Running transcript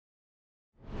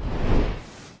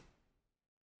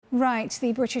Right,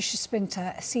 the British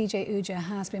sprinter CJ Ujah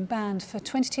has been banned for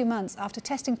 22 months after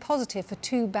testing positive for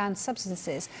 2 banned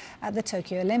substances at the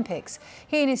Tokyo Olympics.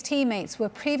 He and his teammates were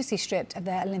previously stripped of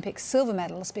their Olympic silver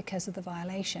medals because of the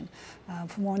violation.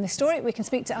 For more on this story, we can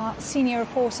speak to our senior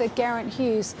reporter, Geraint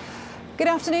Hughes. Good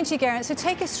afternoon to you, Geraint. So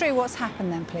take us through what's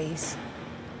happened then, please.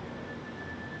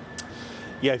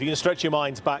 Yeah, if you can stretch your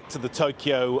minds back to the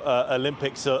Tokyo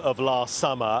Olympics of last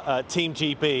summer, Team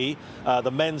GB,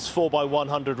 the men's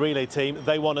 4x100 relay team,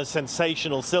 they won a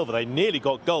sensational silver. They nearly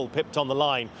got gold pipped on the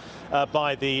line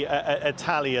by the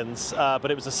Italians,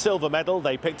 but it was a silver medal.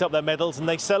 They picked up their medals and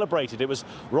they celebrated. It was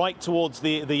right towards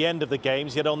the end of the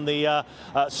games, yet on the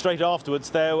straight afterwards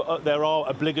there are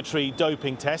obligatory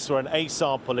doping tests where an A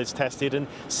sample is tested, and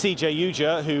CJ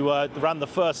Ujah, who ran the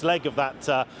first leg of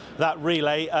that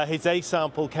relay, his A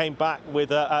sample came back with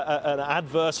an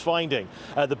adverse finding.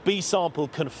 The B sample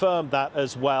confirmed that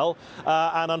as well,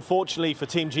 and unfortunately for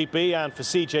Team GB and for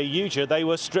CJ Ujah, they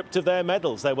were stripped of their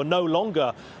medals. They were no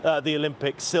longer the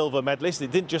Olympic silver medalist.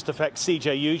 It didn't just affect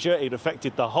CJ Ujah, it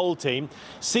affected the whole team.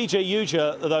 CJ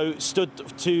Ujah, though, stood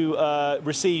to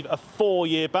receive a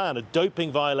 4-year ban. A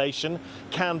doping violation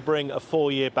can bring a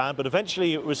 4-year ban, but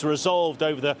eventually it was resolved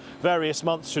over the various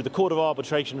months through the Court of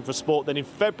Arbitration for Sport. Then in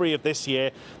February of this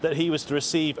year that he was to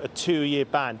receive a 2-year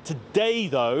ban. Today,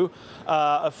 though,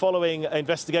 following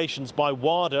investigations by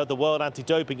WADA, the World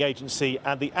Anti-Doping Agency,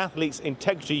 and the Athletes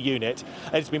Integrity Unit,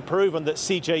 it's been proven that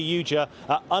CJ Ujah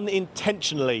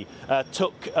unintentionally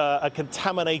took a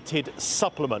contaminated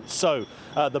supplement. So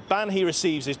the ban he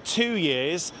receives is 2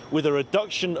 years with a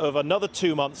reduction of another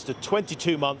 2 months to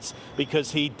 22 months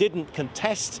because he didn't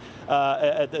contest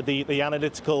the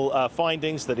analytical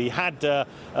findings, that he had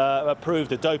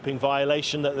approved a doping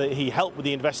violation, that he helped with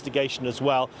the investigation as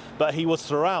well. But he was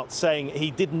throughout saying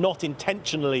he did not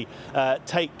intentionally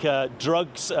take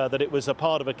drugs, that it was a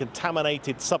part of a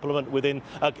contaminated supplement within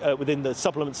the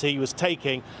supplements he was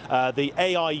taking. The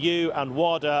AIU and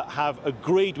WADA have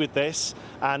agreed with this,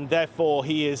 and therefore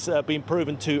he is being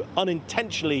proven to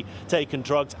unintentionally taken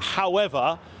drugs.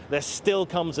 However, there still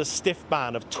comes a stiff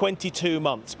ban of 22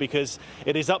 months because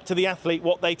it is up to the athlete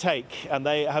what they take, and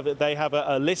they have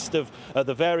a list of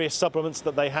the various supplements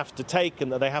that they have to take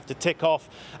and that they have to tick off.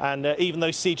 And even though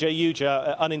CJ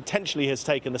Ujah unintentionally has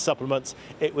taken the supplements,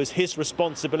 it was his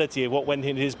responsibility of what went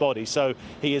in his body. So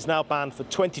he is now banned for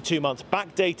 22 months,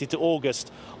 backdated to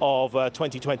August of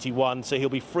 2021. So he'll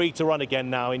be free to run again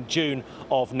now in June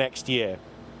of next year.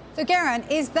 So, Geraint,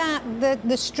 is that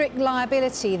the strict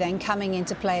liability then coming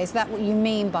into play? Is that what you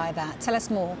mean by that? Tell us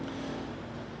more.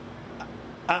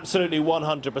 Absolutely,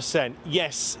 100%.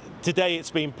 Yes, today it's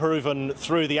been proven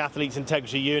through the Athletes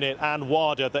Integrity Unit and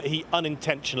WADA that he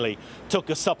unintentionally took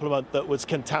a supplement that was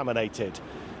contaminated.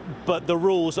 But the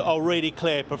rules are really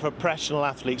clear for professional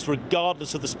athletes,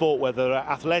 regardless of the sport, whether they're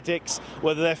athletics,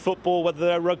 whether they're football, whether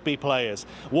they're rugby players.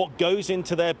 What goes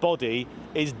into their body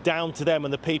is down to them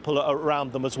and the people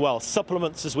around them as well.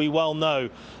 Supplements, as we well know,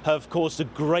 have caused a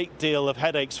great deal of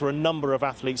headaches for a number of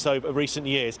athletes over recent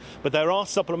years. But there are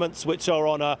supplements which are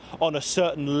on a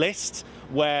certain list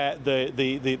where the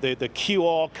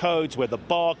QR codes, where the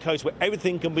barcodes, where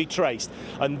everything can be traced.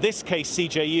 In this case,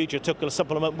 CJ Ujah took a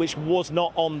supplement which was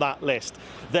not on that list.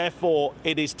 Therefore,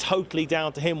 it is totally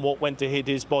down to him what went to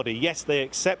his body. Yes, they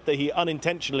accept that he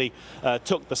unintentionally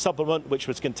took the supplement which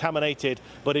was contaminated,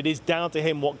 but it is down to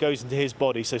him what goes into his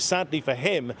body. So sadly for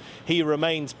him, he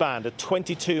remains banned. A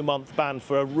 22-month ban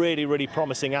for a really, really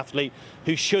promising athlete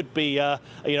who should be,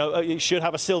 should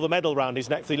have a silver medal around his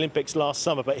neck for the Olympics last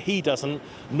summer, but he doesn't,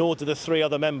 nor do the 3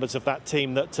 other members of that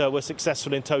team that were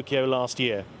successful in Tokyo last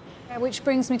year. Which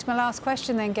brings me to my last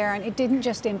question then, Geraint. It didn't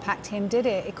just impact him, did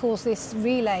it? It caused this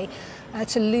relay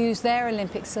to lose their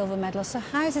Olympic silver medal. So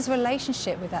how's his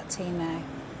relationship with that team now?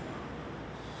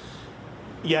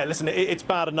 Yeah, listen, it's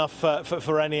bad enough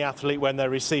for any athlete when they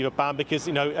receive a ban because,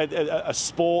 you know, a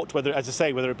sport, whether, as I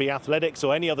say, whether it be athletics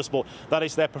or any other sport, that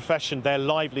is their profession, their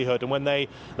livelihood. And when they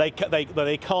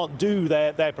can't do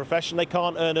their profession, they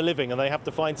can't earn a living and they have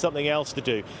to find something else to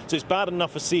do. So it's bad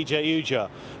enough for CJ Ujah,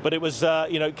 but it was,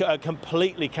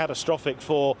 completely catastrophic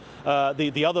for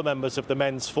the other members of the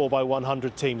men's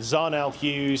 4x100 team. Zarnell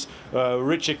Hughes,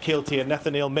 Richard Kilty and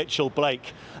Nathaniel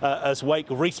Mitchell-Blake as Wake.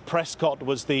 Reece Prescott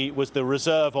was the reserve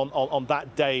serve on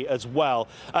that day as well.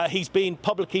 He's been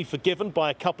publicly forgiven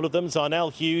by a couple of them.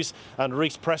 Zarnell Hughes and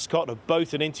Reece Prescott have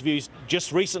both in interviews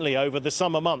just recently over the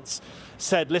summer months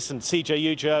said, listen, CJ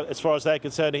Ujah, as far as they're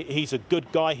concerned, he's a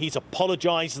good guy. He's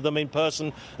apologised to them in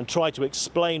person and tried to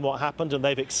explain what happened, and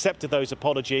they've accepted those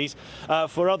apologies.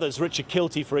 For others, Richard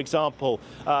Kilty, for example,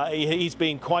 he's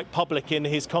been quite public in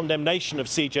his condemnation of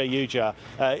CJ Ujah.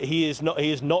 He is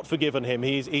not forgiven him.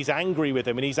 He's angry with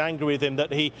him, and he's angry with him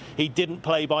that he didn't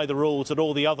play by the rules that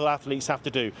all the other athletes have to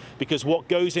do, because what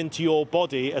goes into your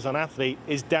body as an athlete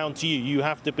is down to you. You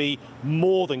have to be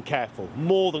more than careful,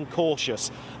 more than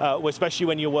cautious, especially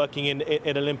when you're working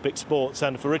in Olympic sports.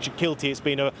 And for Richard Kilty, it's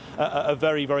been a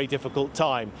very, very difficult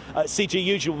time. CJ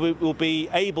Ujah will be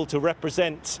able to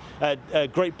represent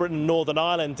Great Britain and Northern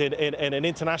Ireland in an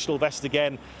international vest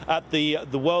again at the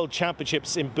World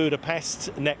Championships in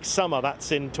Budapest next summer.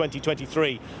 That's in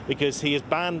 2023, because his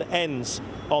ban ends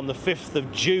on the 5th of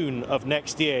June of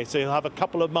next year. So he'll have a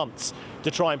couple of months to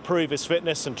try and prove his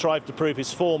fitness and try to prove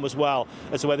his form as well,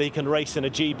 as to whether he can race in a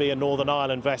GB and Northern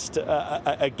Ireland vest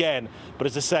again. But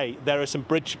as I say, there are some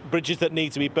bridges that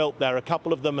need to be built there. A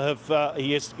couple of them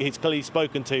he's clearly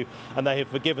spoken to, and they have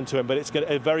forgiven to him. But it's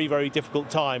a very, very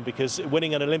difficult time, because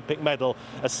winning an Olympic medal,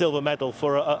 a silver medal,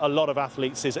 for a lot of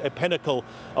athletes is a pinnacle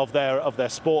of their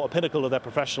sport, a pinnacle of their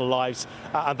professional lives,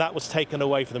 and that was taken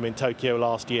away from them in Tokyo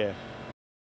last year.